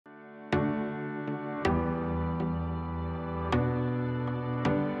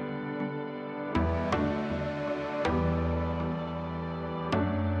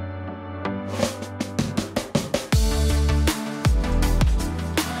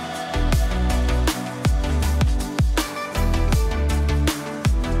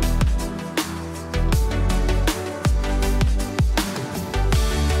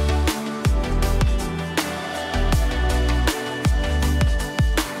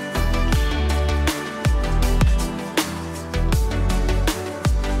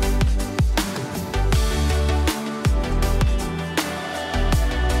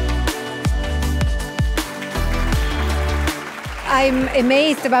I'm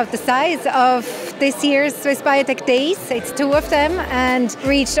amazed about the size of this year's Swiss Biotech Days. It's 2 of them and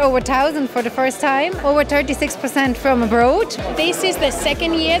reached over 1,000 for the first time, over 36% from abroad. This is the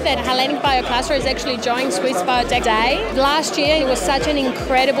second year that Hellenic Biocluster has actually joined Swiss Biotech Day. Last year it was such an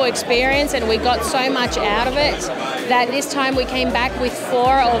incredible experience and we got so much out of it that this time we came back with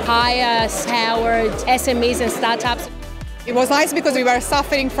 4 of higher-powered SMEs and startups. It was nice because we were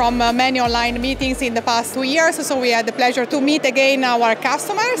suffering from many online meetings in the past 2 years, so we had the pleasure to meet again our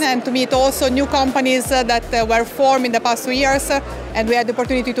customers and to meet also new companies that were formed in the past 2 years, and we had the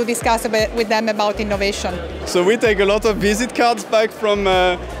opportunity to discuss with them about innovation. So we take a lot of visit cards back from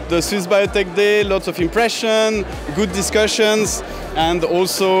the Swiss Biotech Day, lots of impression, good discussions, and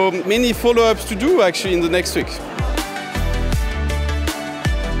also many follow-ups to do actually in the next week.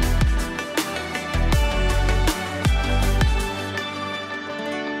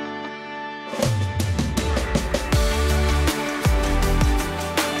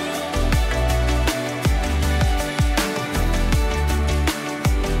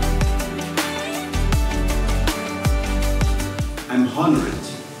 I'm honored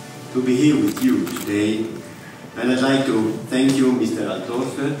to be here with you today, and I'd like to thank you, Mr.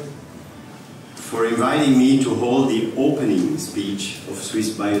 Althoff, for inviting me to hold the opening speech of Swiss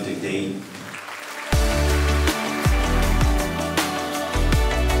Biotech Day.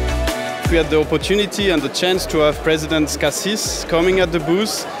 We had the opportunity and the chance to have President Cassis coming at the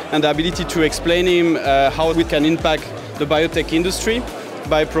booth and the ability to explain him how we can impact the biotech industry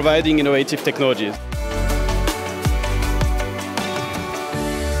by providing innovative technologies.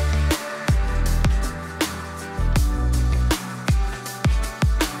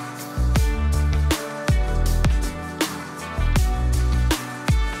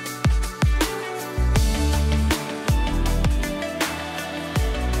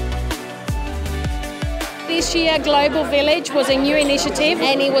 This year, Global Village was a new initiative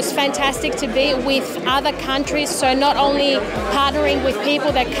and it was fantastic to be with other countries, so not only partnering with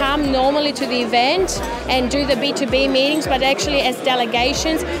people that come normally to the event and do the B2B meetings, but actually as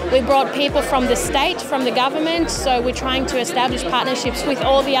delegations. We brought people from the state, from the government, so we're trying to establish partnerships with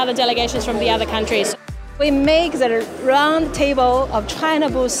all the other delegations from the other countries. We make the round table of China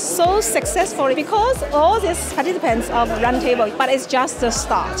booth so successfully because all these participants of round table, but it's just the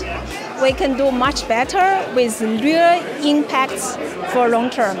start. We can do much better with real impacts for long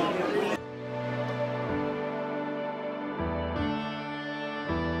term.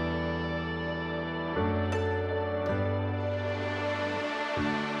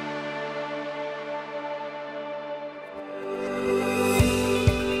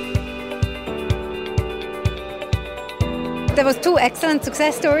 There was 2 excellent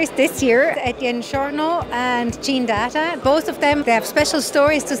success stories this year, Etienne Chorneau and Gene Data. Both of them, they have special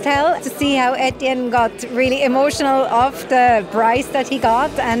stories to tell, to see how Etienne got really emotional of the prize that he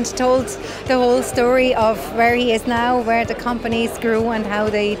got and told the whole story of where he is now, where the companies grew and how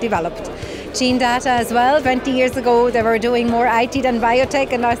they developed. Gene Data as well, 20 years ago they were doing more IT than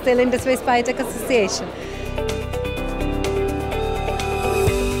biotech and are still in the Swiss Biotech Association.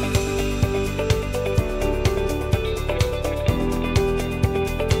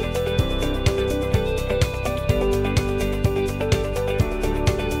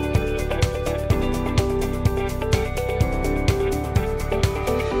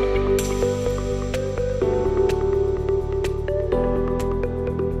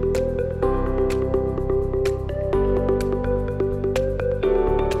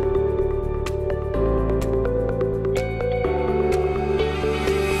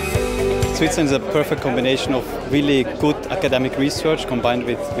 Switzerland is a perfect combination of really good academic research combined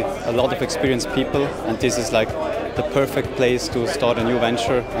with a lot of experienced people, and this is like the perfect place to start a new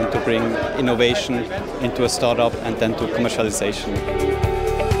venture and to bring innovation into a startup and then to commercialization.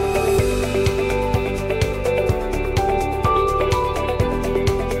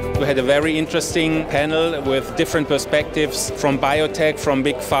 We had a very interesting panel with different perspectives from biotech, from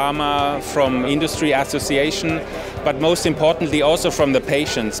big pharma, from industry association, but most importantly also from the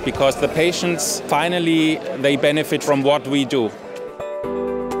patients, because the patients finally they benefit from what we do.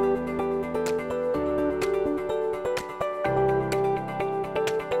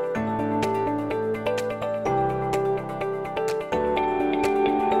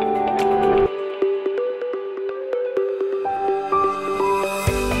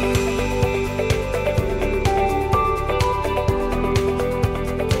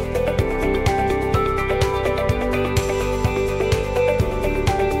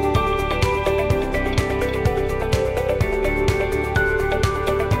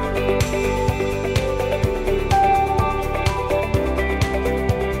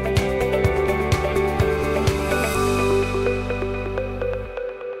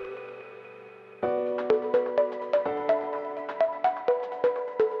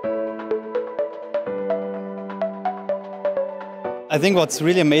 I think what's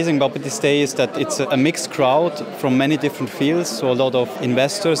really amazing about this day is that it's a mixed crowd from many different fields. So a lot of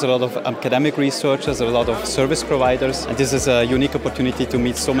investors, a lot of academic researchers, a lot of service providers. And this is a unique opportunity to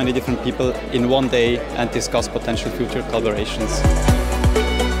meet so many different people in one day and discuss potential future collaborations.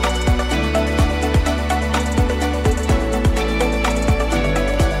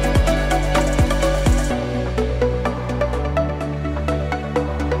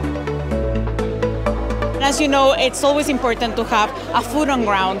 As you know, it's always important to have a foot on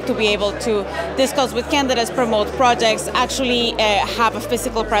ground to be able to discuss with candidates, promote projects, actually have a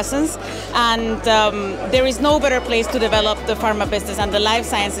physical presence. And there is no better place to develop the pharma business and the life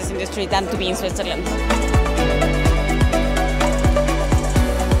sciences industry than to be in Switzerland.